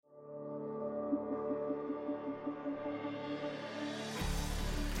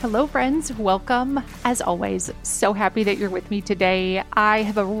Hello, friends. Welcome. As always, so happy that you're with me today. I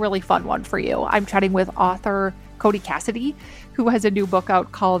have a really fun one for you. I'm chatting with author Cody Cassidy, who has a new book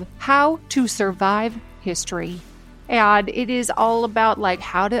out called How to Survive History. And it is all about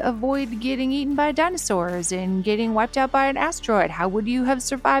how to avoid getting eaten by dinosaurs and getting wiped out by an asteroid. How would you have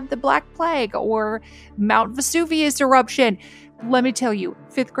survived the Black Plague or Mount Vesuvius eruption? Let me tell you,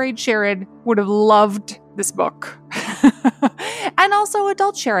 5th grade Sharon would have loved this book. And also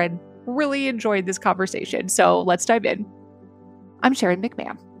adult Sharon really enjoyed this conversation. So let's dive in. I'm Sharon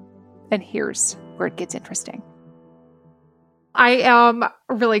McMahon, and here's where it gets interesting. I am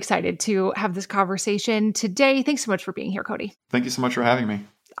really excited to have this conversation today. Thanks so much for being here, Cody. Thank you so much for having me.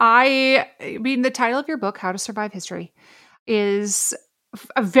 I mean, the title of your book, How to Survive History, is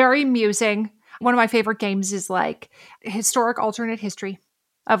very amusing. One of my favorite games is historic alternate history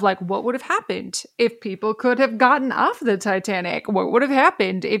of what would have happened if people could have gotten off the Titanic? What would have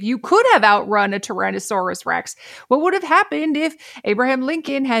happened if you could have outrun a Tyrannosaurus Rex? What would have happened if Abraham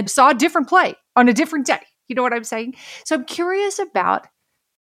Lincoln had saw a different play on a different day? You know what I'm saying? So I'm curious about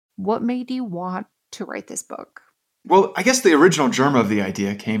what made you want to write this book. Well, I guess the original germ of the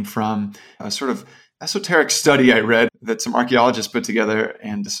idea came from a sort of esoteric study I read that some archaeologists put together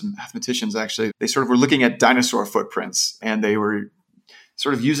and some mathematicians actually. They sort of were looking at dinosaur footprints, and they were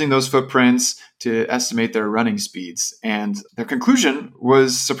sort of using those footprints to estimate their running speeds. And their conclusion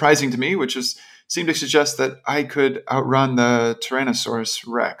was surprising to me, which seemed to suggest that I could outrun the Tyrannosaurus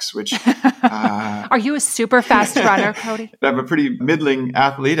Rex, which... Are you a super fast runner, Cody? I'm a pretty middling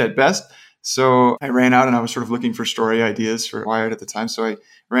athlete at best. So I ran out and I was sort of looking for story ideas for Wired at the time. So I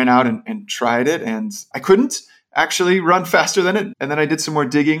ran out and tried it, and I couldn't actually run faster than it. And then I did some more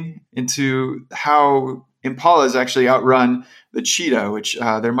digging into how impalas actually outrun the cheetah, which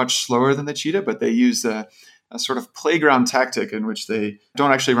they're much slower than the cheetah, but they use a sort of playground tactic in which they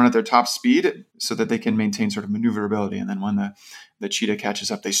don't actually run at their top speed so that they can maintain sort of maneuverability. And then when the cheetah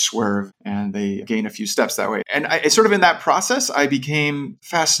catches up, they swerve and they gain a few steps that way. And sort of in that process, I became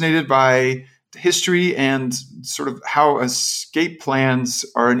fascinated by history and sort of how escape plans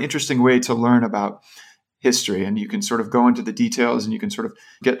are an interesting way to learn about history. And you can sort of go into the details and you can sort of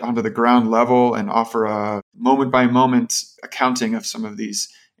get onto the ground level and offer a moment by moment accounting of some of these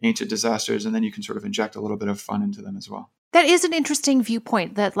ancient disasters. And then you can sort of inject a little bit of fun into them as well. That is an interesting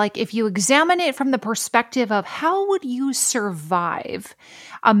viewpoint that if you examine it from the perspective of how would you survive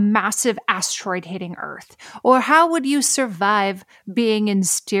a massive asteroid hitting Earth, or how would you survive being in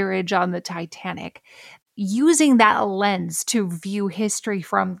steerage on the Titanic, using that lens to view history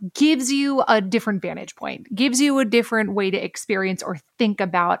from gives you a different vantage point, gives you a different way to experience or think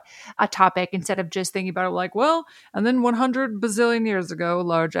about a topic instead of just thinking about it and then 100 bazillion years ago, a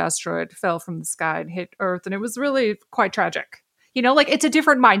large asteroid fell from the sky and hit Earth, and it was really quite tragic. It's a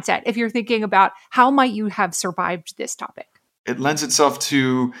different mindset if you're thinking about how might you have survived this topic. It lends itself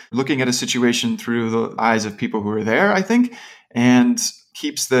to looking at a situation through the eyes of people who are there, I think, and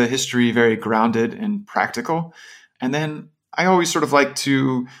keeps the history very grounded and practical. And then I always sort of like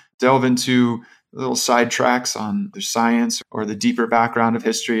to delve into little side tracks on the science or the deeper background of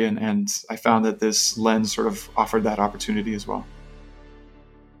history. And I found that this lens sort of offered that opportunity as well.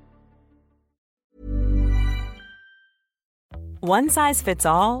 One size fits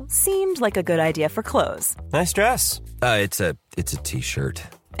all seemed like a good idea for clothes. Nice dress. It's a t-shirt.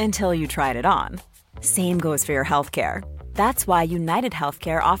 Until you tried it on. Same goes for your healthcare. That's why United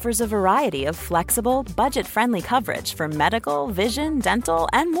Healthcare offers a variety of flexible, budget-friendly coverage for medical, vision, dental,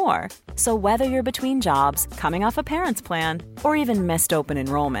 and more. So whether you're between jobs, coming off a parent's plan, or even missed open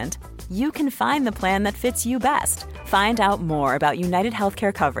enrollment, you can find the plan that fits you best. Find out more about United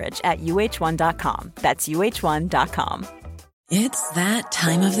Healthcare coverage at uh1.com. That's uh1.com. It's that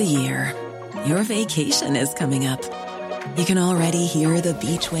time of the year. Your vacation is coming up. You can already hear the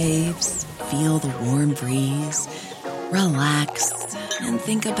beach waves, feel the warm breeze, relax, and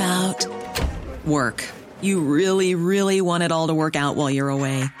think about work. You really, really want it all to work out while you're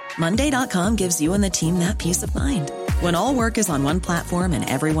away. Monday.com gives you and the team that peace of mind. When all work is on one platform and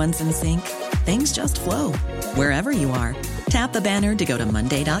everyone's in sync, things just flow. Wherever you are, tap the banner to go to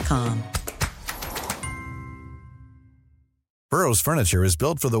Monday.com. Burrow's furniture is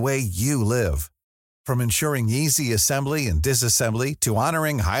built for the way you live. From ensuring easy assembly and disassembly to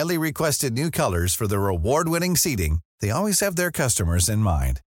honoring highly requested new colors for their award-winning seating, they always have their customers in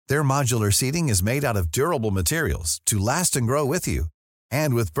mind. Their modular seating is made out of durable materials to last and grow with you.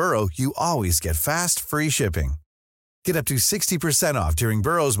 And with Burrow, you always get fast, free shipping. Get up to 60% off during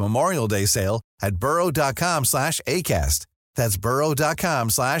Burrow's Memorial Day sale at burrow.com/ACAST. That's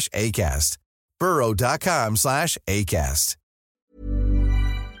burrow.com/ACAST. burrow.com/ACAST.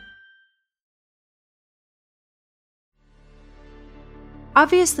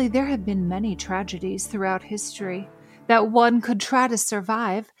 Obviously, there have been many tragedies throughout history that one could try to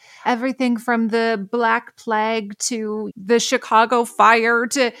survive. Everything from the Black Plague to the Chicago fire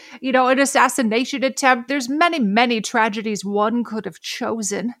to, an assassination attempt. There's many, many tragedies one could have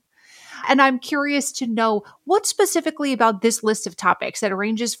chosen. And I'm curious to know what specifically about this list of topics that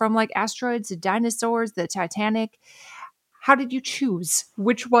ranges from like asteroids to dinosaurs, the Titanic. How did you choose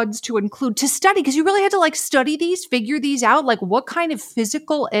which ones to include to study? Because you really had to like study these, figure these out. Like what kind of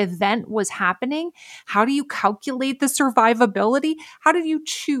physical event was happening? How do you calculate the survivability? How did you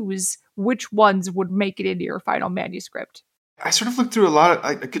choose which ones would make it into your final manuscript? I sort of looked through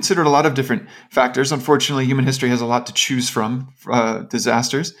I considered a lot of different factors. Unfortunately, human history has a lot to choose from,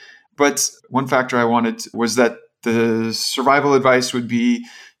 disasters. But one factor I wanted was that the survival advice would be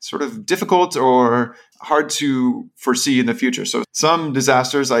sort of difficult or hard to foresee in the future. So some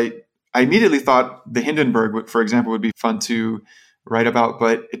disasters, I immediately thought the Hindenburg, for example, would be fun to write about.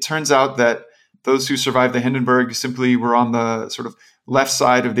 But it turns out that those who survived the Hindenburg simply were on the sort of left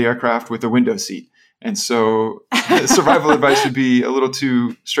side of the aircraft with a window seat. And so survival advice would be a little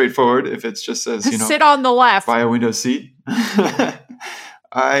too straightforward if it's just says, sit on the left by a window seat.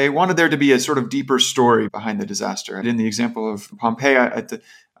 I wanted there to be a sort of deeper story behind the disaster. In the example of Pompeii,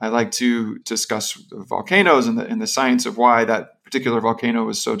 I like to discuss volcanoes and the science of why that particular volcano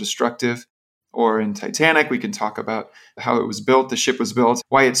was so destructive. Or in Titanic, we can talk about how it was built, the ship was built,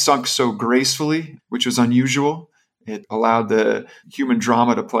 why it sunk so gracefully, which was unusual. It allowed the human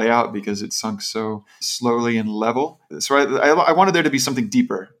drama to play out because it sunk so slowly and level. So I wanted there to be something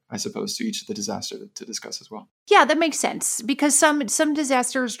deeper, I suppose, to each of the disasters to discuss as well. Yeah, that makes sense because some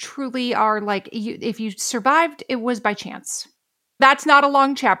disasters truly are like if you survived, it was by chance. That's not a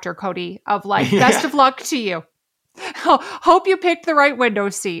long chapter, Cody, of like, best of luck to you. Hope you picked the right window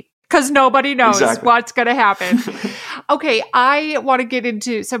seat. Because nobody knows what's going to happen. Okay, I want to get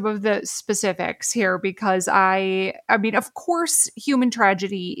into some of the specifics here because I mean, of course, human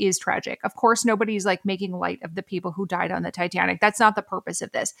tragedy is tragic. Of course, nobody's like making light of the people who died on the Titanic. That's not the purpose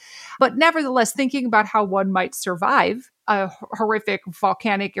of this. But nevertheless, thinking about how one might survive a horrific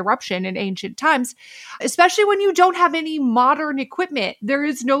volcanic eruption in ancient times, especially when you don't have any modern equipment. There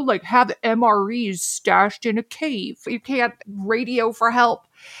is no like have MREs stashed in a cave. You can't radio for help.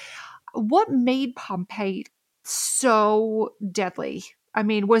 What made Pompeii so deadly? I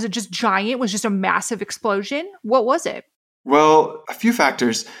mean, was it just giant? Was it just a massive explosion? What was it? Well, a few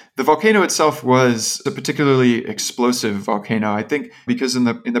factors. The volcano itself was a particularly explosive volcano. I think because in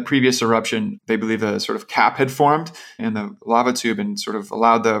the previous eruption, they believe a sort of cap had formed in the lava tube and sort of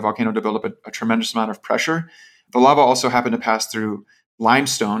allowed the volcano to build up a tremendous amount of pressure. The lava also happened to pass through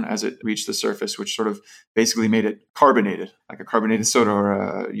limestone as it reached the surface, which sort of basically made it carbonated, like a carbonated soda,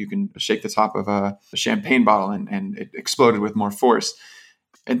 or you can shake the top of a champagne bottle and it exploded with more force.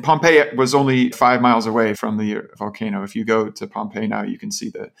 And Pompeii was only 5 miles away from the volcano. If you go to Pompeii now, you can see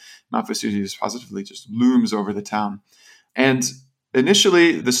that Mount Vesuvius positively just looms over the town. And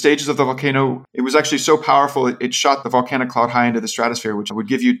initially, the stages of the volcano, it was actually so powerful, it shot the volcanic cloud high into the stratosphere, which would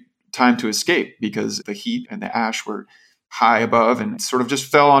give you time to escape because the heat and the ash were high above and sort of just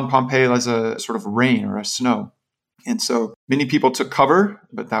fell on Pompeii as a sort of rain or a snow. And so many people took cover,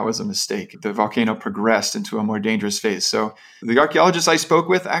 but that was a mistake. The volcano progressed into a more dangerous phase. So the archaeologists I spoke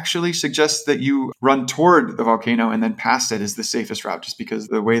with actually suggest that you run toward the volcano and then past it is the safest route, just because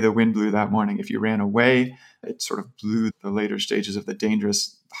the way the wind blew that morning, if you ran away, it sort of blew the later stages of the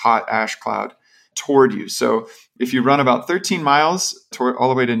dangerous hot ash cloud toward you. So if you run about 13 miles all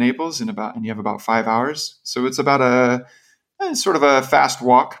the way to Naples and you have about 5 hours, so it's about a sort of a fast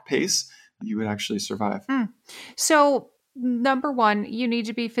walk pace, you would actually survive. So number one, you need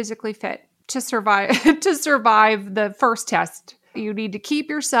to be physically fit to survive the first test. You need to keep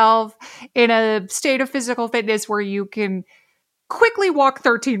yourself in a state of physical fitness where you can quickly walk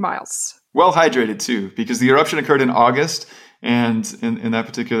 13 miles. Well hydrated too, because the eruption occurred in August, and in that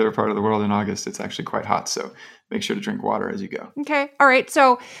particular part of the world in August, it's actually quite hot. So make sure to drink water as you go. Okay. All right.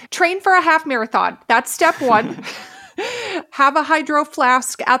 So train for a half marathon. That's step one. Have a hydro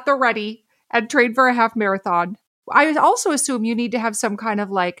flask at the ready and train for a half marathon. I also assume you need to have some kind of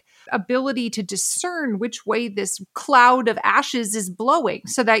like ability to discern which way this cloud of ashes is blowing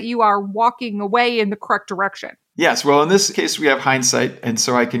so that you are walking away in the correct direction. Yes. Well, in this case, we have hindsight, and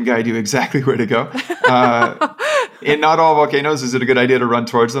so I can guide you exactly where to go. In not all volcanoes is it a good idea to run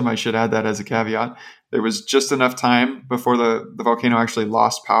towards them. I should add that as a caveat. There was just enough time before the volcano actually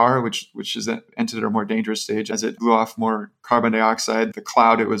lost power, which is entered a more dangerous stage as it blew off more carbon dioxide. The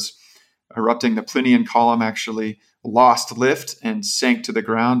cloud it was erupting, the Plinian column, actually lost lift and sank to the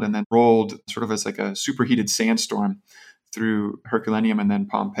ground and then rolled sort of as like a superheated sandstorm through Herculaneum and then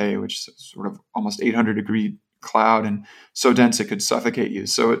Pompeii, which is sort of almost 800-degree cloud and so dense it could suffocate you.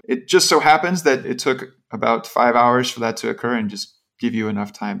 So it just so happens that it took about 5 hours for that to occur and just give you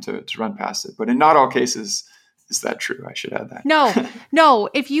enough time to run past it. But in not all cases is that true. I should add that. No.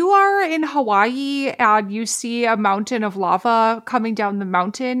 If you are in Hawaii and you see a mountain of lava coming down the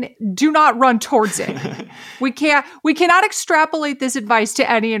mountain, do not run towards it. We cannot extrapolate this advice to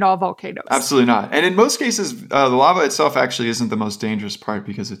any and all volcanoes. Absolutely not. And in most cases, the lava itself actually isn't the most dangerous part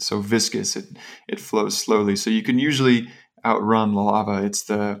because it's so viscous. It flows slowly. So you can usually outrun the lava. It's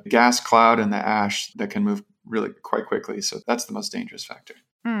the gas cloud and the ash that can move really quite quickly. So that's the most dangerous factor.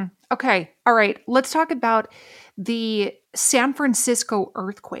 Okay. All right. Let's talk about the San Francisco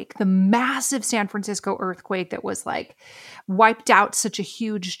earthquake, the massive San Francisco earthquake that was like wiped out such a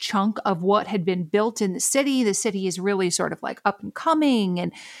huge chunk of what had been built in the city. The city is really sort of like up and coming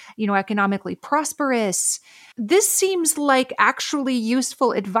and, economically prosperous. This seems like actually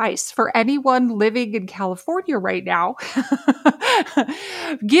useful advice for anyone living in California right now,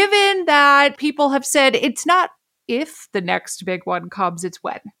 given that people have said it's not if the next big one comes, it's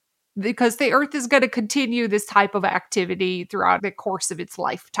when. Because the Earth is going to continue this type of activity throughout the course of its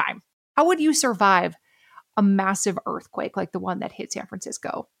lifetime. How would you survive a massive earthquake like the one that hit San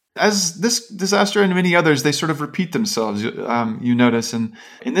Francisco? As this disaster and many others, they sort of repeat themselves, you notice. And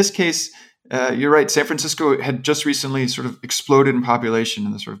in this case, you're right, San Francisco had just recently sort of exploded in population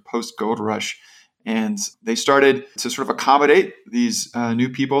in the sort of post-gold rush. And they started to sort of accommodate these new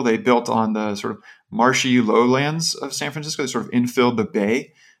people. They built on the sort of marshy lowlands of San Francisco. They sort of infilled the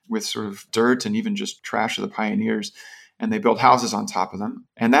bay with sort of dirt and even just trash of the pioneers. And they built houses on top of them.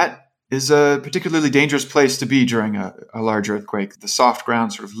 And that is a particularly dangerous place to be during a large earthquake. The soft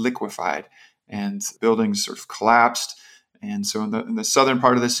ground sort of liquefied and buildings sort of collapsed. And so in the southern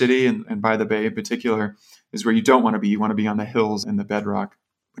part of the city and by the bay in particular is where you don't want to be. You want to be on the hills and the bedrock.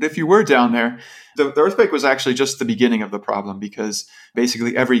 But if you were down there, the earthquake was actually just the beginning of the problem because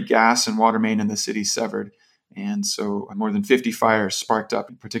basically every gas and water main in the city severed. And so more than 50 fires sparked up,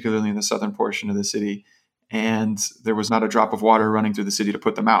 particularly in the southern portion of the city. And there was not a drop of water running through the city to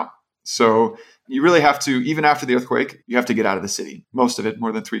put them out. So you really have to, even after the earthquake, you have to get out of the city. Most of it,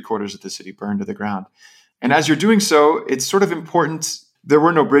 more than 3/4 of the city burned to the ground. And as you're doing so, it's sort of important. There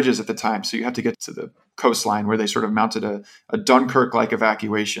were no bridges at the time, so you have to get to the coastline where they sort of mounted a Dunkirk-like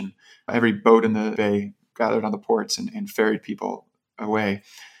evacuation. Every boat in the bay gathered on the ports and ferried people away.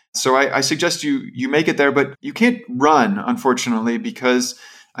 So I suggest you make it there, but you can't run, unfortunately, because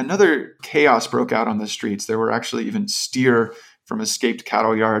another chaos broke out on the streets. There were actually even steer from escaped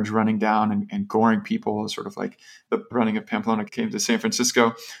cattle yards running down and goring people, sort of like the running of Pamplona came to San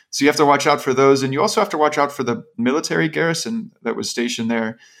Francisco. So you have to watch out for those. And you also have to watch out for the military garrison that was stationed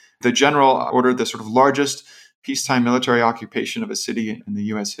there. The general ordered the sort of largest peacetime military occupation of a city in the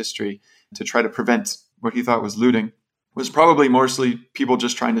U.S. history to try to prevent what he thought was looting. It was probably mostly people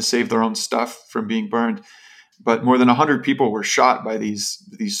just trying to save their own stuff from being burned. But more than 100 people were shot by these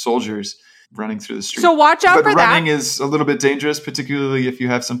soldiers running through the street. So watch out for that. Running is a little bit dangerous, particularly if you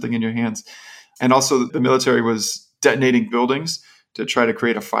have something in your hands. And also the military was detonating buildings to try to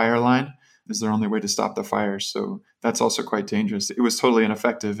create a fire line as their only way to stop the fires. So that's also quite dangerous. It was totally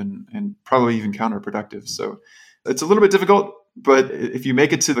ineffective and probably even counterproductive. So it's a little bit difficult, but if you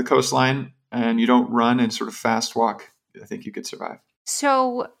make it to the coastline and you don't run and sort of fast walk, I think you could survive.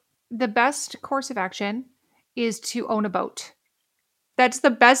 So the best course of action is to own a boat. That's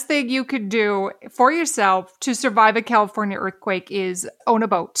the best thing you could do for yourself to survive a California earthquake is own a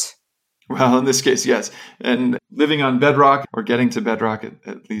boat. Well, in this case, yes. And living on bedrock or getting to bedrock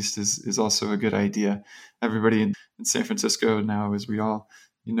at least is also a good idea. Everybody in San Francisco now, as we all,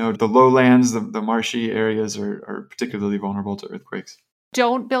 the lowlands, the marshy areas are particularly vulnerable to earthquakes.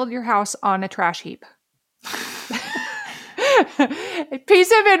 Don't build your house on a trash heap.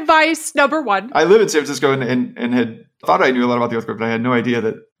 Piece of advice number 1. I live in San Francisco and had thought I knew a lot about the earthquake, but I had no idea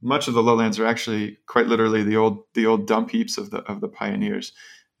that much of the lowlands are actually quite literally the old dump heaps of the pioneers,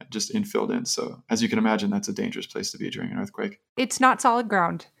 just infilled in. So as you can imagine, that's a dangerous place to be during an earthquake. It's not solid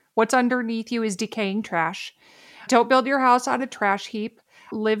ground. What's underneath you is decaying trash. Don't build your house on a trash heap.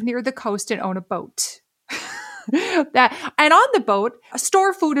 Live near the coast and own a boat. And on the boat,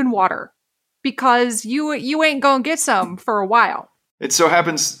 store food and water because you ain't gonna get some for a while. It so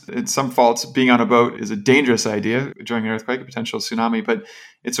happens, in some faults, being on a boat is a dangerous idea during an earthquake, a potential tsunami. But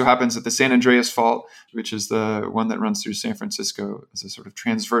it so happens that the San Andreas Fault, which is the one that runs through San Francisco, is a sort of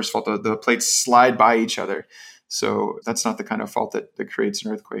transverse fault. The plates slide by each other. So that's not the kind of fault that creates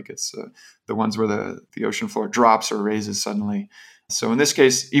an earthquake. It's the ones where the ocean floor drops or raises suddenly. So in this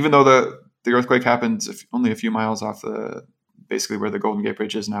case, even though The earthquake happened only a few miles off basically where the Golden Gate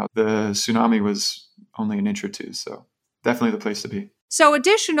Bridge is now. The tsunami was only an inch or two, so definitely the place to be. So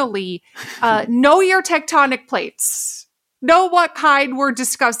additionally, know your tectonic plates. Know what kind we're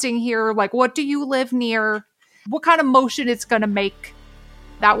discussing here. Like, what do you live near? What kind of motion it's going to make.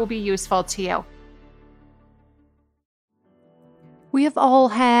 That will be useful to you. We have all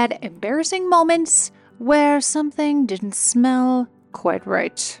had embarrassing moments where something didn't smell quite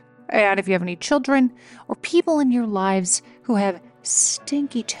right. And if you have any children or people in your lives who have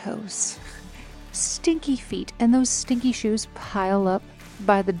stinky toes, stinky feet, and those stinky shoes pile up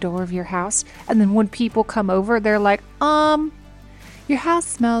by the door of your house, and then when people come over, they're like, your house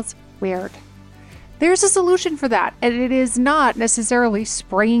smells weird. There's a solution for that, and it is not necessarily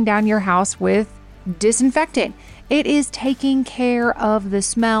spraying down your house with disinfectant. It is taking care of the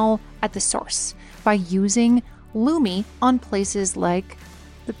smell at the source by using Lumi on places like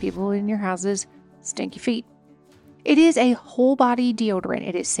the people in your house's stinky feet. It is a whole body deodorant.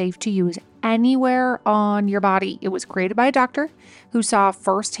 It is safe to use anywhere on your body. It was created by a doctor who saw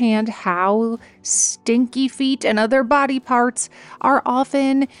firsthand how stinky feet and other body parts are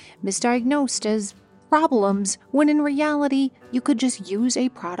often misdiagnosed as problems, when in reality, you could just use a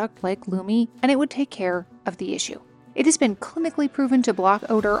product like Lumi and it would take care of the issue. It has been clinically proven to block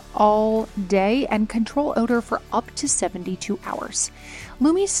odor all day and control odor for up to 72 hours.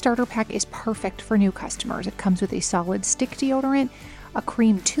 Lumi's starter pack is perfect for new customers. It comes with a solid stick deodorant, a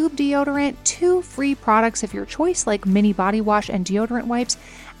cream tube deodorant, 2 free products of your choice like mini body wash and deodorant wipes,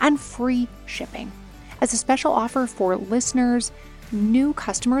 and free shipping. As a special offer for listeners, new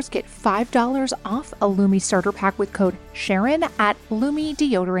customers get $5 off a Lumi starter pack with code Sharon at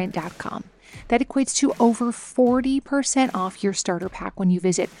LumiDeodorant.com. That equates to over 40% off your starter pack when you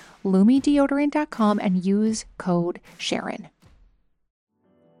visit LumiDeodorant.com and use code Sharon.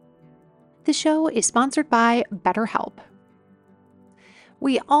 The show is sponsored by BetterHelp.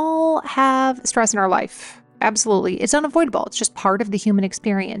 We all have stress in our life. Absolutely. It's unavoidable. It's just part of the human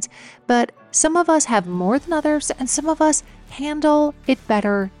experience. But some of us have more than others, and some of us handle it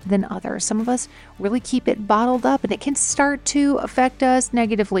better than others. Some of us really keep it bottled up, and it can start to affect us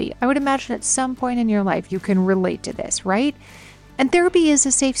negatively. I would imagine at some point in your life you can relate to this, right? And therapy is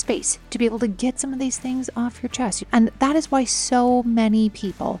a safe space to be able to get some of these things off your chest. And that is why so many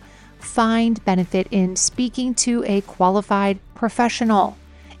people find benefit in speaking to a qualified professional.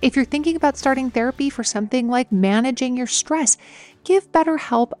 If you're thinking about starting therapy for something like managing your stress, give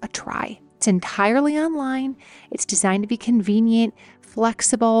BetterHelp a try. It's entirely online. It's designed to be convenient,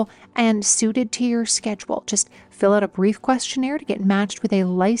 flexible, and suited to your schedule. Just fill out a brief questionnaire to get matched with a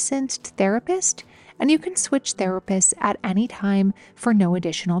licensed therapist, and you can switch therapists at any time for no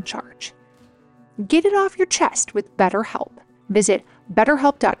additional charge. Get it off your chest with BetterHelp. Visit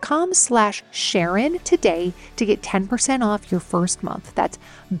BetterHelp.com/Sharon today to get 10% off your first month. That's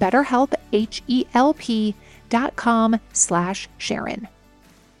BetterHelp, HELP.com/Sharon.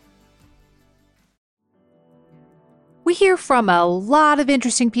 We hear from a lot of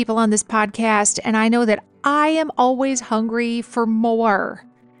interesting people on this podcast, and I know that I am always hungry for more.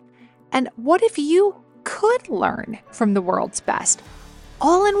 And what if you could learn from the world's best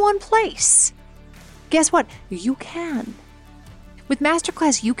all in one place? Guess what? You can. With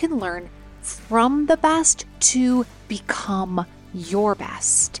Masterclass, you can learn from the best to become your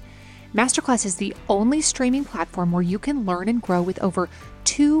best. Masterclass is the only streaming platform where you can learn and grow with over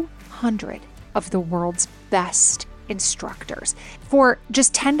 200 of the world's best instructors. For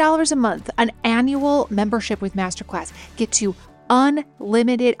just $10 a month, an annual membership with Masterclass gets you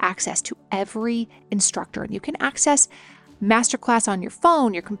unlimited access to every instructor. And you can access Masterclass on your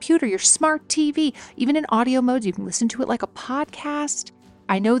phone, your computer, your smart TV, even in audio modes. You can listen to it like a podcast.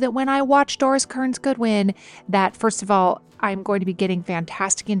 I know that when I watch Doris Kearns Goodwin, that first of all, I'm going to be getting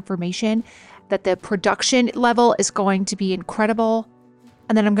fantastic information, that the production level is going to be incredible,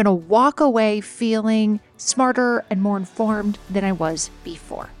 and then I'm going to walk away feeling smarter and more informed than I was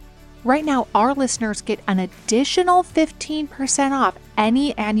before. Right now, our listeners get an additional 15% off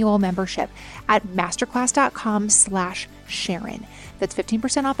any annual membership at masterclass.com/Sharon. That's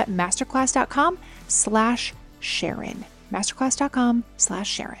 15% off at masterclass.com/Sharon.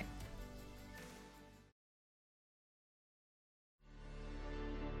 Masterclass.com/Sharon.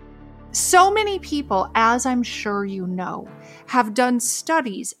 So many people, as I'm sure you know, have done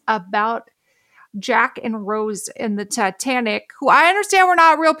studies about Jack and Rose in the Titanic, who I understand were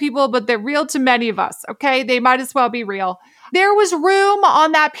not real people, but they're real to many of us, okay? They might as well be real. There was room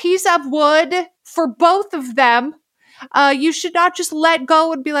on that piece of wood for both of them. You should not just let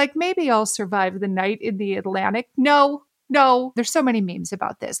go and be like, maybe I'll survive the night in the Atlantic. No, No, there's so many memes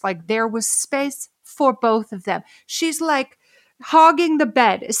about this. Like there was space for both of them. She's like hogging the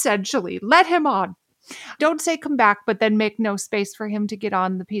bed, essentially. Let him on. Don't say come back, but then make no space for him to get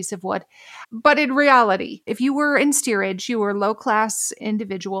on the piece of wood. But in reality, if you were in steerage, you were a low-class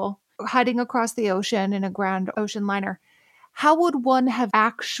individual heading across the ocean in a grand ocean liner, how would one have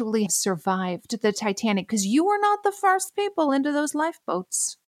actually survived the Titanic? Because you were not the first people into those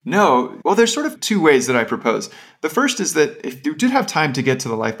lifeboats. No. Well, there's sort of two ways that I propose. The first is that if you did have time to get to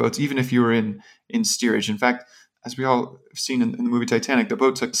the lifeboats, even if you were in steerage, in fact, as we all have seen in the movie Titanic, the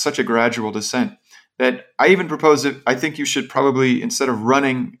boat took such a gradual descent that I even propose that I think you should probably, instead of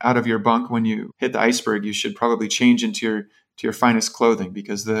running out of your bunk when you hit the iceberg, you should probably change into your finest clothing,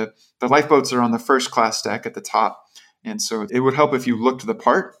 because the lifeboats are on the first class deck at the top. And so it would help if you looked the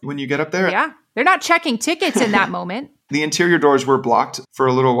part when you get up there. Yeah, they're not checking tickets in that moment. The interior doors were blocked for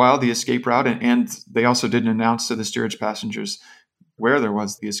a little while, the escape route, and they also didn't announce to the steerage passengers where there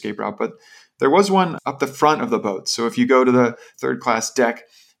was the escape route. But there was one up the front of the boat. So if you go to the third class deck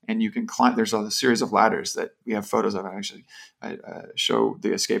and you can climb, there's a series of ladders that we have photos of. I show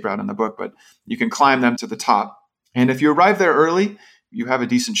the escape route in the book, but you can climb them to the top. And if you arrive there early, you have a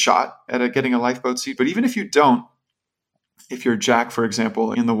decent shot at getting a lifeboat seat. But even if you don't, if you're Jack, for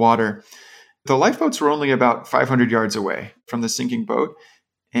example, in the water, the lifeboats were only about 500 yards away from the sinking boat.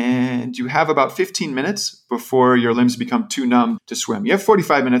 And you have about 15 minutes before your limbs become too numb to swim. You have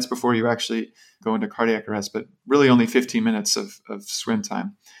 45 minutes before you actually go into cardiac arrest, but really only 15 minutes of swim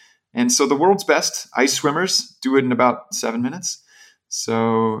time. And so the world's best ice swimmers do it in about 7 minutes.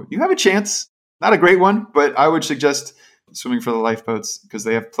 So you have a chance. Not a great one, but I would suggest swimming for the lifeboats because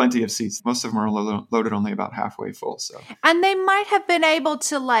they have plenty of seats. Most of them are loaded only about halfway full. So, and they might have been able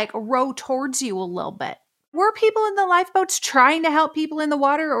to like row towards you a little bit. Were people in the lifeboats trying to help people in the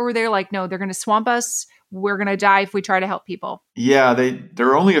water, or were they like, no, they're going to swamp us. We're going to die if we try to help people? Yeah, there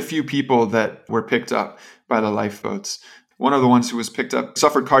are only a few people that were picked up by the lifeboats. One of the ones who was picked up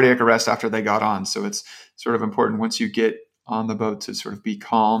suffered cardiac arrest after they got on. So it's sort of important once you get on the boat to sort of be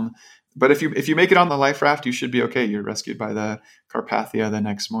calm. But if you make it on the life raft, you should be okay. You're rescued by the Carpathia the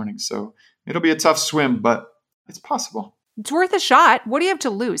next morning. So it'll be a tough swim, but it's possible. It's worth a shot. What do you have to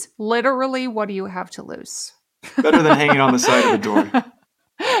lose? Literally, what do you have to lose? Better than hanging on the side of a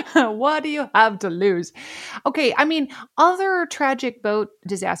door. What do you have to lose? Okay, I mean, other tragic boat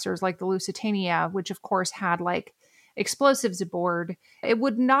disasters like the Lusitania, which of course had like explosives aboard, it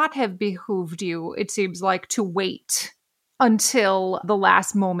would not have behooved you, it seems like, to wait until the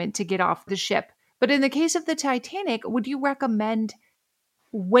last moment to get off the ship. But in the case of the Titanic, would you recommend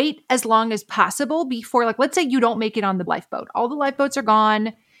wait as long as possible before, like, let's say you don't make it on the lifeboat. All the lifeboats are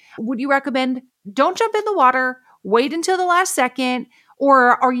gone. Would you recommend don't jump in the water, wait until the last second,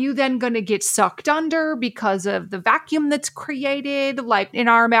 or are you then going to get sucked under because of the vacuum that's created, like in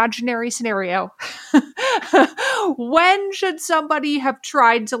our imaginary scenario? When should somebody have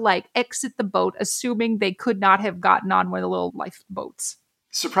tried to like exit the boat, assuming they could not have gotten on one of the little lifeboats?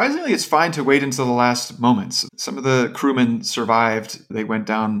 Surprisingly, it's fine to wait until the last moments. Some of the crewmen survived. They went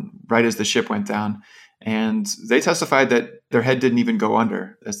down right as the ship went down. And they testified that their head didn't even go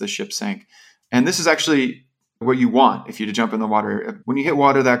under as the ship sank. And this is actually what you want if you jump in the water. When you hit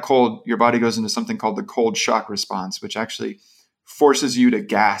water that cold, your body goes into something called the cold shock response, which actually forces you to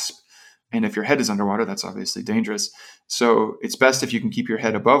gasp. And if your head is underwater, that's obviously dangerous. So it's best if you can keep your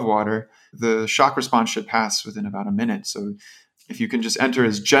head above water. The shock response should pass within about a minute. So if you can just enter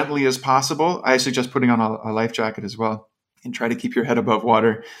as gently as possible, I suggest putting on a life jacket as well and try to keep your head above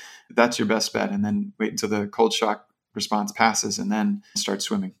water. That's your best bet. And then wait until the cold shock response passes and then start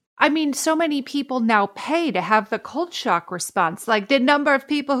swimming. I mean, so many people now pay to have the cold shock response. Like the number of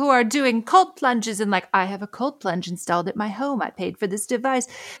people who are doing cold plunges and like, I have a cold plunge installed at my home. I paid for this device.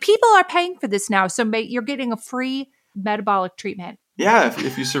 People are paying for this now. So you're getting a free metabolic treatment. Yeah,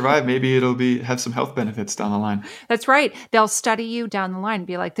 if you survive, maybe it'll have some health benefits down the line. That's right. They'll study you down the line and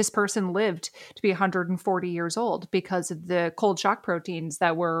be like, this person lived to be 140 years old because of the cold shock proteins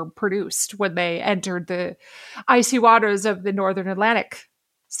that were produced when they entered the icy waters of the Northern Atlantic.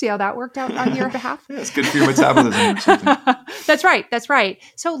 See how that worked out on your behalf? Yeah, it's good for your metabolism or something. That's right. That's right.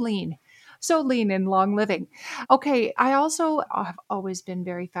 So lean and long living. Okay. I also have always been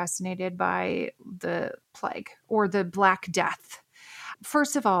very fascinated by the plague or the Black Death.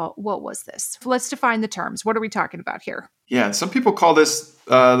 First of all, what was this? Let's define the terms. What are we talking about here? Yeah, some people call this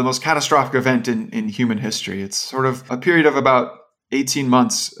the most catastrophic event in human history. It's sort of a period of about 18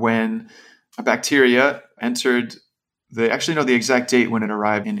 months when a bacteria entered. They actually know the exact date when it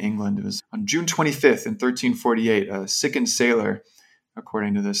arrived in England. It was on June 25th in 1348. A sickened sailor,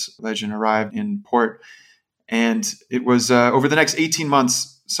 according to this legend, arrived in port. And it was over the next 18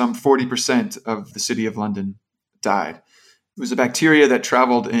 months, some 40% of the city of London died. It was a bacteria that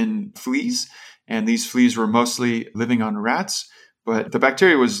traveled in fleas, and these fleas were mostly living on rats. But the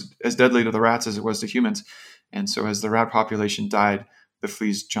bacteria was as deadly to the rats as it was to humans. And so as the rat population died, the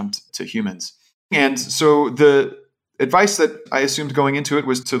fleas jumped to humans. And so the advice that I assumed going into it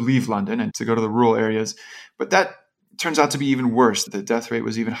was to leave London and to go to the rural areas. But that turns out to be even worse. The death rate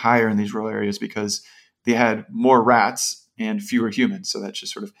was even higher in these rural areas because they had more rats and fewer humans. So that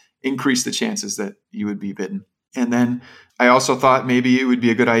just sort of increased the chances that you would be bitten. And then I also thought maybe it would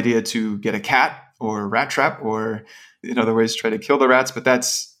be a good idea to get a cat or a rat trap, or in other ways try to kill the rats. But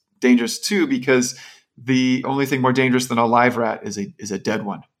that's dangerous too, because the only thing more dangerous than a live rat is a dead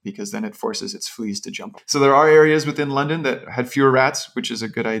one, because then it forces its fleas to jump. So there are areas within London that had fewer rats, which is a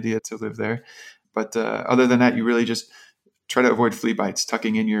good idea to live there. But other than that, you really just try to avoid flea bites,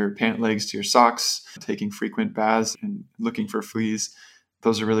 tucking in your pant legs to your socks, taking frequent baths and looking for fleas.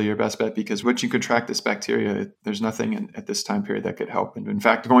 Those are really your best bet, because once you contract this bacteria, there's nothing at this time period that could help. And in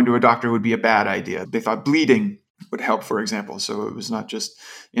fact, going to a doctor would be a bad idea. They thought bleeding would help, for example. So it was not just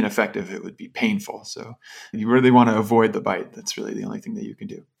ineffective, it would be painful. So you really want to avoid the bite. That's really the only thing that you can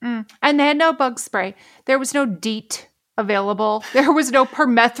do. And they had no bug spray. There was no DEET available. There was no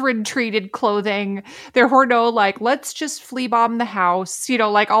permethrin treated clothing. There were no let's just flea bomb the house,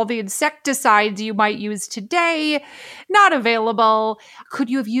 like all the insecticides you might use today, not available. Could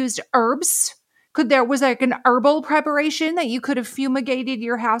you have used herbs? Was an herbal preparation that you could have fumigated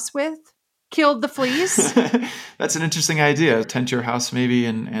your house with? Killed the fleas? That's an interesting idea. Tent your house maybe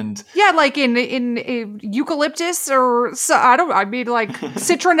and yeah, like in eucalyptus or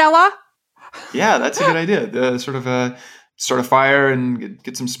citronella. Yeah, that's a good idea. Start a fire and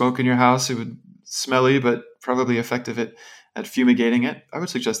get some smoke in your house. It would smelly, but probably effective at fumigating it. I would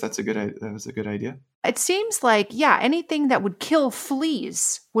suggest that was a good idea. It seems like, anything that would kill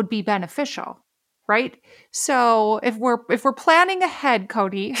fleas would be beneficial, right? So if we're planning ahead,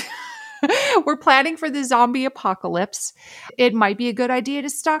 Cody, we're planning for the zombie apocalypse, it might be a good idea to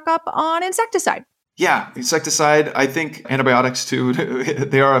stock up on insecticide. Yeah, insecticide. I think antibiotics too,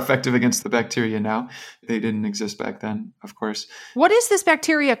 they are effective against the bacteria now. They didn't exist back then, of course. What is this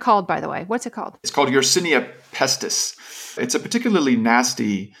bacteria called, by the way? What's it called? It's called Yersinia pestis. It's a particularly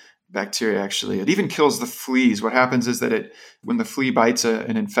nasty bacteria, actually. It even kills the fleas. What happens is that when the flea bites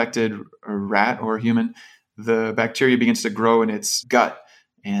an infected rat or a human, the bacteria begins to grow in its gut.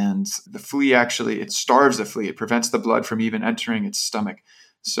 And the flea it starves the flea. It prevents the blood from even entering its stomach.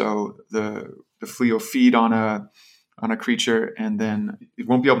 So the flea will feed on a creature, and then it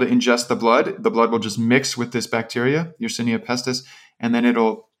won't be able to ingest the blood. The blood will just mix with this bacteria, Yersinia pestis, and then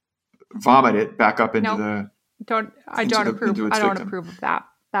it'll vomit it back up into I don't approve of that.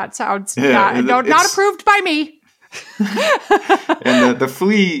 That sounds not approved by me. And the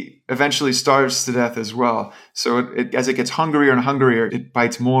flea eventually starves to death as well. So as it gets hungrier and hungrier, it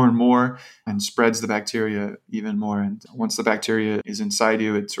bites more and more and spreads the bacteria even more. And once the bacteria is inside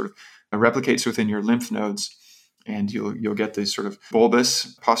you, it sort of replicates within your lymph nodes, and you'll get these sort of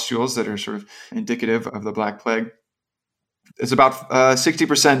bulbous pustules that are sort of indicative of the Black Plague. It's about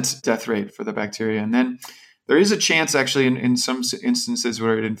 60% death rate for the bacteria. And then there is a chance actually in some instances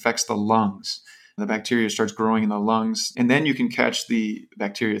where it infects the lungs. The bacteria starts growing in the lungs, and then you can catch the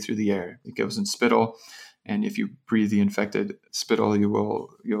bacteria through the air. It goes in spittle, and if you breathe the infected spittle,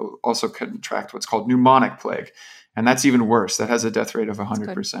 you'll also contract what's called pneumonic plague, and that's even worse. That has a death rate of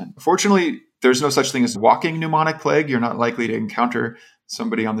 100%. Fortunately, there's no such thing as walking pneumonic plague. You're not likely to encounter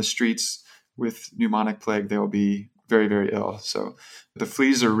somebody on the streets with pneumonic plague. They will be very, very ill. So the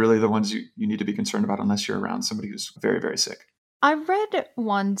fleas are really the ones you need to be concerned about unless you're around somebody who's very, very sick. I read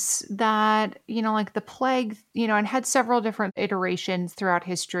once that, the plague, and had several different iterations throughout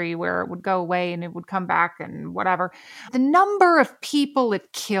history where it would go away and it would come back and whatever. The number of people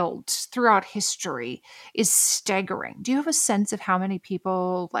it killed throughout history is staggering. Do you have a sense of how many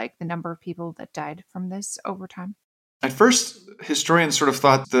people, the number of people that died from this over time? At first, historians sort of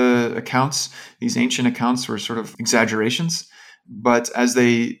thought the accounts, these ancient accounts, were sort of exaggerations. But as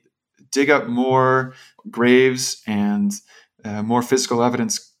they dig up more graves and more physical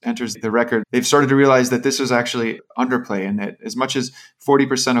evidence enters the record, they've started to realize that this was actually underplay, and that as much as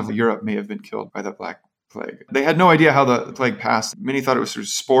 40% of Europe may have been killed by the Black Plague. They had no idea how the plague passed. Many thought it was sort of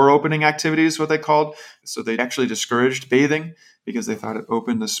spore opening activities, what they called. So they actually discouraged bathing because they thought it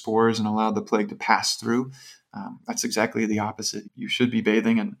opened the spores and allowed the plague to pass through. That's exactly the opposite. You should be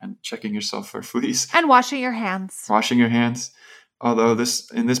bathing and checking yourself for fleas. And washing your hands. Washing your hands. Although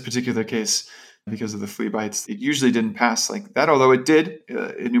in this particular case, because of the flea bites, it usually didn't pass like that, although it did.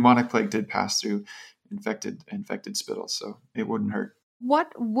 A pneumonic plague did pass through infected spittle. So it wouldn't hurt.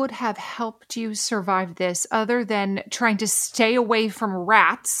 What would have helped you survive this other than trying to stay away from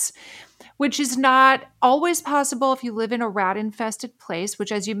rats, which is not always possible if you live in a rat-infested place,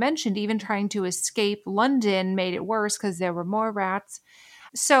 which, as you mentioned, even trying to escape London made it worse because there were more rats.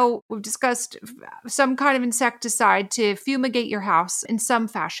 So we've discussed some kind of insecticide to fumigate your house in some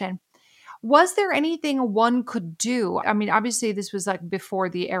fashion. Was there anything one could do? I mean, obviously, this was like before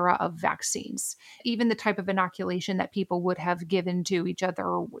the era of vaccines. Even the type of inoculation that people would have given to each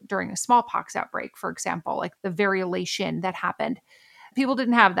other during a smallpox outbreak, for example, like the variolation that happened. People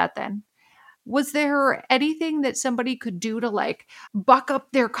didn't have that then. Was there anything that somebody could do to like buck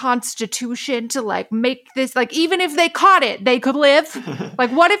up their constitution to like make this, like, even if they caught it, they could live?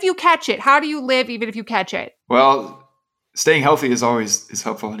 Like, what if you catch it? How do you live even if you catch it? Well, staying healthy is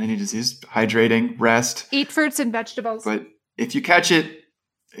helpful in any disease. Hydrating, rest. Eat fruits and vegetables. But if you catch it,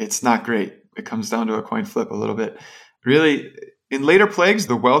 it's not great. It comes down to a coin flip a little bit. Really, in later plagues,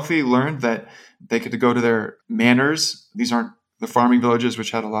 the wealthy learned that they could go to their manors. These aren't the farming villages,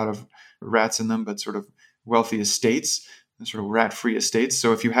 which had a lot of rats in them, but sort of wealthy estates, sort of rat-free estates.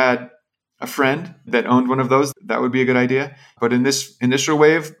 So if you had a friend that owned one of those, that would be a good idea. But in this initial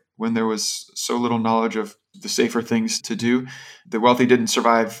wave, when there was so little knowledge of the safer things to do, the wealthy didn't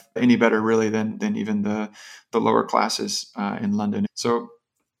survive any better, really, than even the lower classes in London. So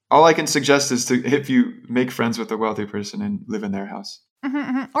all I can suggest is to, if you make friends with a wealthy person and live in their house.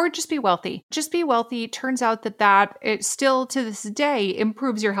 Or just be wealthy. Just be wealthy. Turns out that it still to this day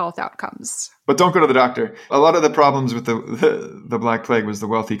improves your health outcomes. But don't go to the doctor. A lot of the problems with the Black Plague was the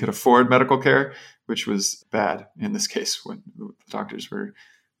wealthy could afford medical care, which was bad in this case when the doctors were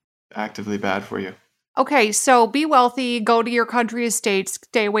actively bad for you. Okay, so be wealthy, go to your country estates,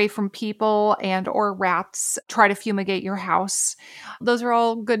 stay away from people and or rats, try to fumigate your house. Those are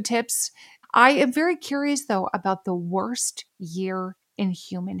all good tips. I am very curious, though, about the worst year in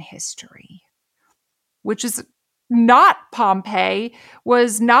human history, which is not Pompeii,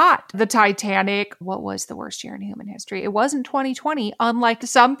 was not the Titanic. What was the worst year in human history? It wasn't 2020, unlike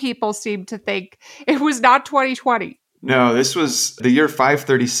some people seem to think. It was not 2020. No, this was the year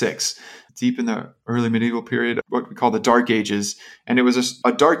 536, deep in the early medieval period, what we call the Dark Ages. And it was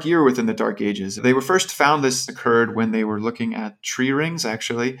a dark year within the Dark Ages. They were first found, this occurred when they were looking at tree rings,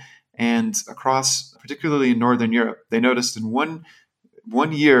 actually, and across, particularly in Northern Europe. They noticed in one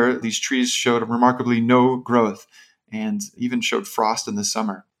year, these trees showed remarkably no growth and even showed frost in the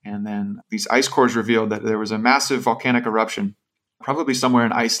summer. And then these ice cores revealed that there was a massive volcanic eruption, probably somewhere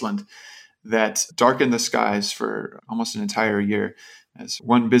in Iceland, that darkened the skies for almost an entire year. As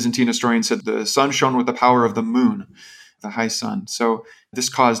one Byzantine historian said, the sun shone with the power of the moon, the high sun. So this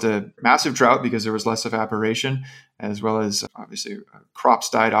caused a massive drought because there was less evaporation, as well as obviously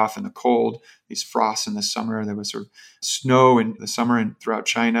crops died off in the cold, these frosts in the summer. There was sort of snow in the summer and throughout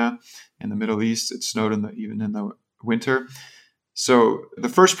China and the Middle East. It snowed even in the winter. So the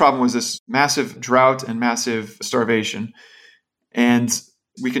first problem was this massive drought and massive starvation. And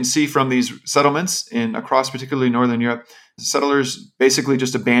we can see from these settlements across particularly Northern Europe, settlers basically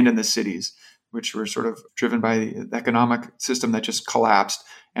just abandoned the cities, which were sort of driven by the economic system that just collapsed,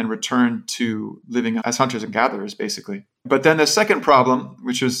 and returned to living as hunters and gatherers, basically. But then the second problem,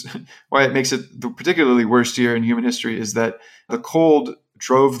 which is why it makes it the particularly worst year in human history, is that the cold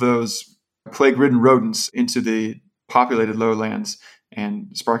drove those plague-ridden rodents into the populated lowlands and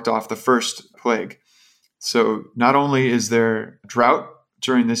sparked off the first plague. So not only is there drought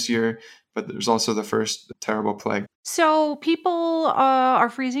during this year, but there's also the first terrible plague. So people are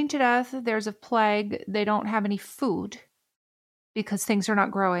freezing to death. There's a plague. They don't have any food because things are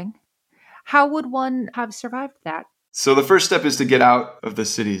not growing. How would one have survived that? So the first step is to get out of the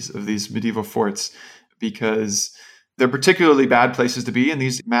cities, of these medieval forts, because they're particularly bad places to be in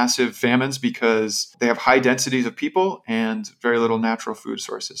these massive famines because they have high densities of people and very little natural food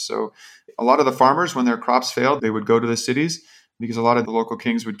sources. So a lot of the farmers, when their crops failed, they would go to the cities because a lot of the local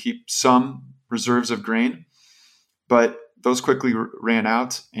kings would keep some reserves of grain. But those quickly ran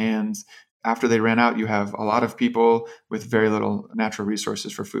out. And after they ran out, you have a lot of people with very little natural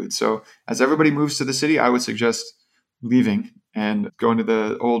resources for food. So as everybody moves to the city, I would suggest leaving and going to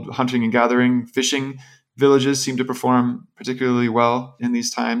the old hunting and gathering, fishing villages seem to perform particularly well in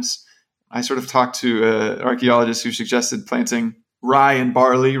these times. I sort of talked to an archaeologist who suggested planting rye and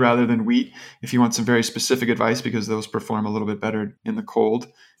barley rather than wheat if you want some very specific advice, because those perform a little bit better in the cold.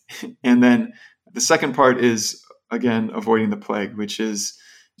 And then the second part is, again, avoiding the plague, which is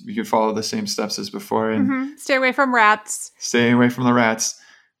you could follow the same steps as before. And Stay away from rats. Staying away from the rats.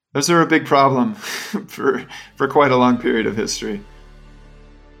 Those are a big problem for quite a long period of history.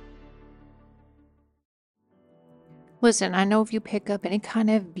 Listen, I know if you pick up any kind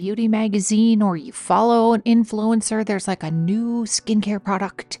of beauty magazine or you follow an influencer, there's like a new skincare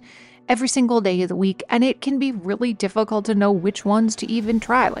product every single day of the week, and it can be really difficult to know which ones to even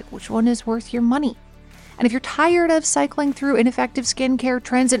try, like which one is worth your money. And if you're tired of cycling through ineffective skincare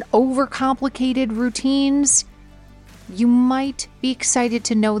trends and overcomplicated routines, you might be excited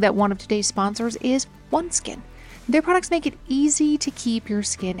to know that one of today's sponsors is OneSkin. Their products make it easy to keep your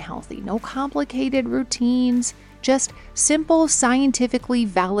skin healthy. No complicated routines, just simple, scientifically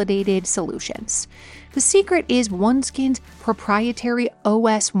validated solutions. The secret is OneSkin's proprietary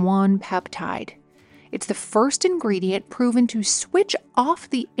OS1 peptide. It's the first ingredient proven to switch off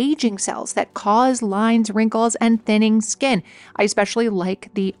the aging cells that cause lines, wrinkles, and thinning skin. I especially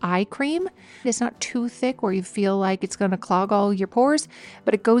like the eye cream. It's not too thick where you feel like it's going to clog all your pores,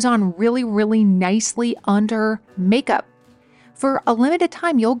 but it goes on really, really nicely under makeup. For a limited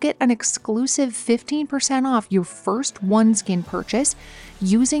time, you'll get an exclusive 15% off your first OneSkin purchase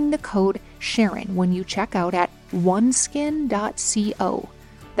using the code Sharon when you check out at oneskin.co.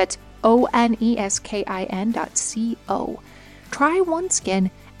 That's oneskin.co. Try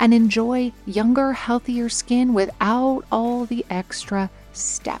OneSkin and enjoy younger, healthier skin without all the extra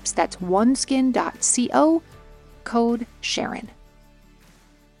steps. That's oneskin.co, code Sharon.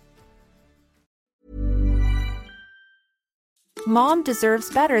 Mom deserves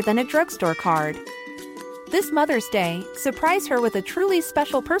better than a drugstore card. This Mother's Day, surprise her with a truly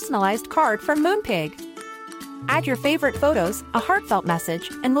special personalized card from Moonpig. Add your favorite photos, a heartfelt message,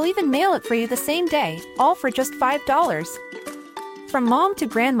 and we'll even mail it for you the same day, all for just $5. From mom to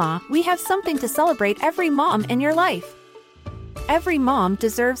grandma, we have something to celebrate every mom in your life. Every mom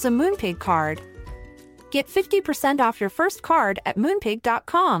deserves a Moonpig card. Get 50% off your first card at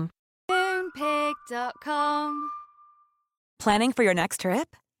moonpig.com. Moonpig.com. Planning for your next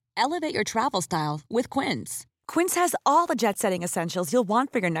trip? Elevate your travel style with Quince. Quince has all the jet-setting essentials you'll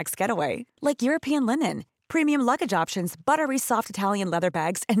want for your next getaway, like European linen, premium luggage options, buttery soft Italian leather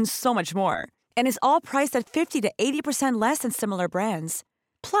bags, and so much more. And is all priced at 50 to 80% less than similar brands.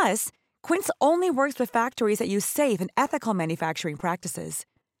 Plus, Quince only works with factories that use safe and ethical manufacturing practices.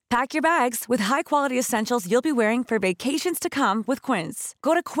 Pack your bags with high-quality essentials you'll be wearing for vacations to come with Quince.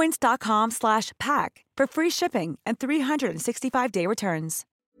 Go to quince.com/pack for free shipping and 365-day returns.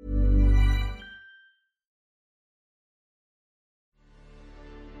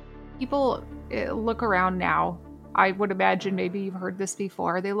 People look around now. I would imagine maybe you've heard this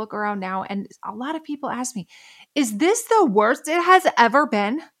before. They look around now and a lot of people ask me, is this the worst it has ever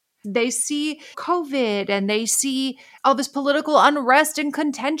been? They see COVID and they see all this political unrest and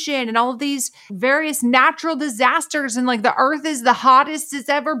contention and all of these various natural disasters and like the earth is the hottest it's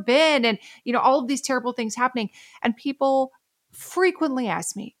ever been and, you know, all of these terrible things happening. And people frequently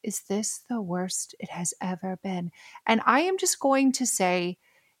ask me, is this the worst it has ever been? And I am just going to say,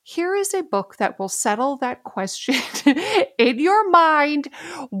 here is a book that will settle that question in your mind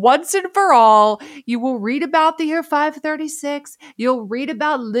once and for all. You will read about the year 536. You'll read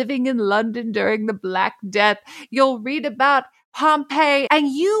about living in London during the Black Death. You'll read about Pompeii, and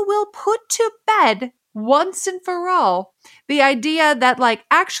you will put to bed once and for all the idea that, like,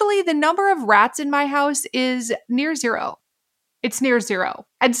 actually the number of rats in my house is near zero. It's near zero.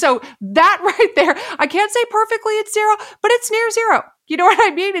 And so that right there, I can't say perfectly it's zero, but it's near zero. You know what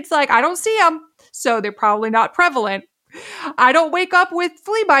I mean? It's like, I don't see them, so they're probably not prevalent. I don't wake up with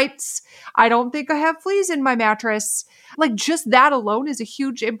flea bites. I don't think I have fleas in my mattress. Like, just that alone is a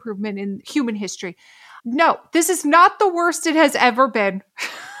huge improvement in human history. No, this is not the worst it has ever been.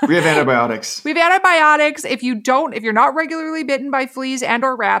 We have antibiotics. We have antibiotics. If you're not regularly bitten by fleas and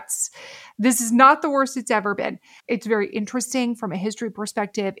or rats, this is not the worst it's ever been. It's very interesting from a history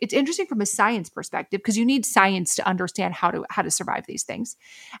perspective. It's interesting from a science perspective because you need science to understand how to survive these things.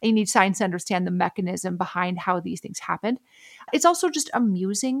 And you need science to understand the mechanism behind how these things happened. It's also just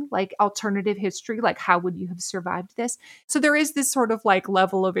amusing, like alternative history, like how would you have survived this? So there is this sort of like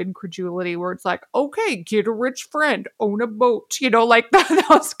level of incredulity where it's like, okay, get a rich friend, own a boat, you know, like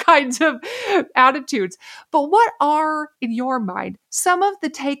those kinds of attitudes. But what are, in your mind, some of the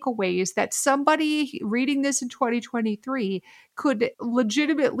takeaways that somebody reading this in 2023 could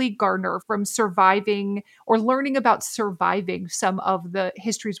legitimately garner from surviving or learning about surviving some of the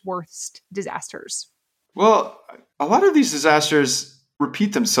history's worst disasters? Well, a lot of these disasters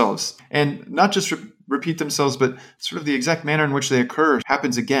repeat themselves, and not just repeat themselves, but sort of the exact manner in which they occur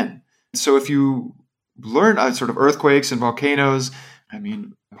happens again. So if you learn sort of earthquakes and volcanoes, I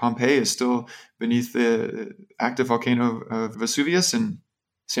mean, Pompeii is still beneath the active volcano of Vesuvius, and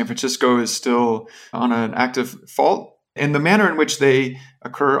San Francisco is still on an active fault. And the manner in which they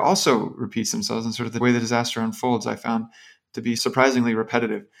occur also repeats themselves, and sort of the way the disaster unfolds, I found to be surprisingly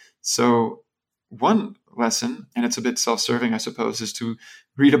repetitive. So one lesson, and it's a bit self-serving, I suppose, is to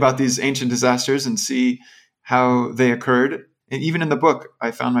read about these ancient disasters and see how they occurred. And even in the book,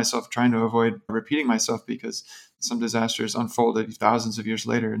 I found myself trying to avoid repeating myself because some disasters unfolded thousands of years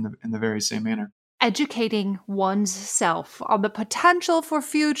later in the very same manner. Educating one's self on the potential for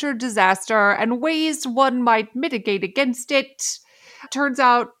future disaster and ways one might mitigate against it. Turns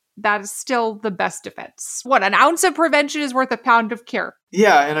out that is still the best defense. What, an ounce of prevention is worth a pound of cure.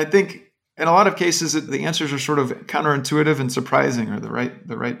 Yeah, and I think in a lot of cases, the answers are sort of counterintuitive and surprising, or the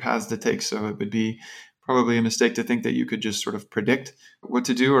right paths to take. So it would be probably a mistake to think that you could just sort of predict what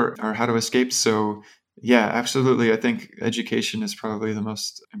to do or how to escape. So yeah, absolutely. I think education is probably the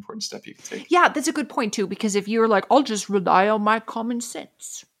most important step you could take. Yeah, that's a good point too, because if you're like, I'll just rely on my common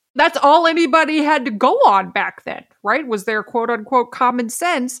sense. That's all anybody had to go on back then, right? Was their quote unquote common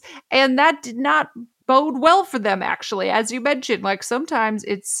sense. And that did not bode well for them, actually. As you mentioned, like sometimes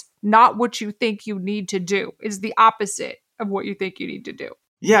it's not what you think you need to do. It's the opposite of what you think you need to do.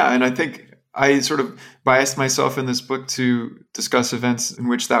 Yeah, and I think I sort of biased myself in this book to discuss events in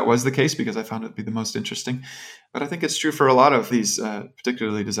which that was the case because I found it to be the most interesting. But I think it's true for a lot of these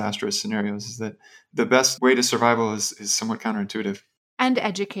particularly disastrous scenarios, is that the best way to survival is somewhat counterintuitive. And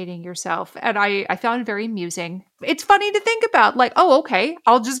educating yourself. And I found it very amusing. It's funny to think about, like, oh, okay,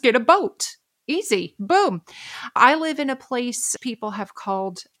 I'll just get a boat. Easy. Boom. I live in a place people have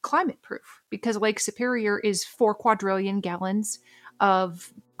called climate proof because Lake Superior is 4 quadrillion gallons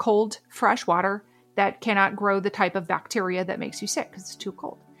of cold, fresh water that cannot grow the type of bacteria that makes you sick because it's too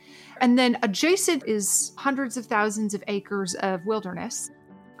cold. And then adjacent is hundreds of thousands of acres of wilderness.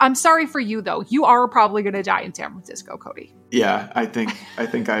 I'm sorry for you, though. You are probably going to die in San Francisco, Cody. Yeah, I think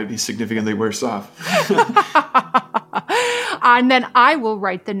I'd be significantly worse off. And then I will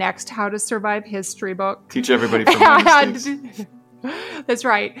write the next How to Survive History book. Teach everybody from my mistakes. That's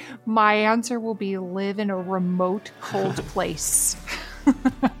right. My answer will be live in a remote, cold place.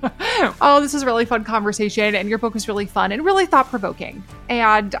 Oh, this was a really fun conversation, and your book was really fun and really thought-provoking.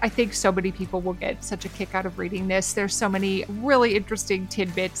 And I think so many people will get such a kick out of reading this. There's so many really interesting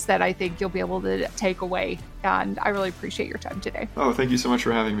tidbits that I think you'll be able to take away, and I really appreciate your time today. Oh, thank you so much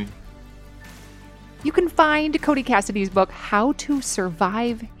for having me. You can find Cody Cassidy's book, How to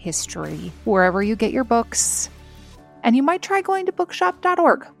Survive History, wherever you get your books. And you might try going to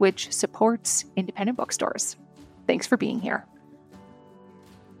bookshop.org, which supports independent bookstores. Thanks for being here.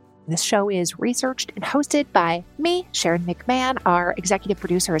 This show is researched and hosted by me, Sharon McMahon. Our executive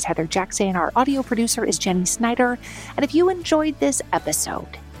producer is Heather Jackson. Our audio producer is Jenny Snyder. And if you enjoyed this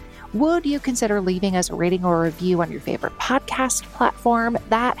episode, would you consider leaving us a rating or a review on your favorite podcast platform?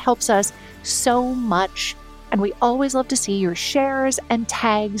 That helps us so much. And we always love to see your shares and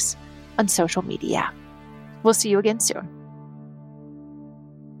tags on social media. We'll see you again soon.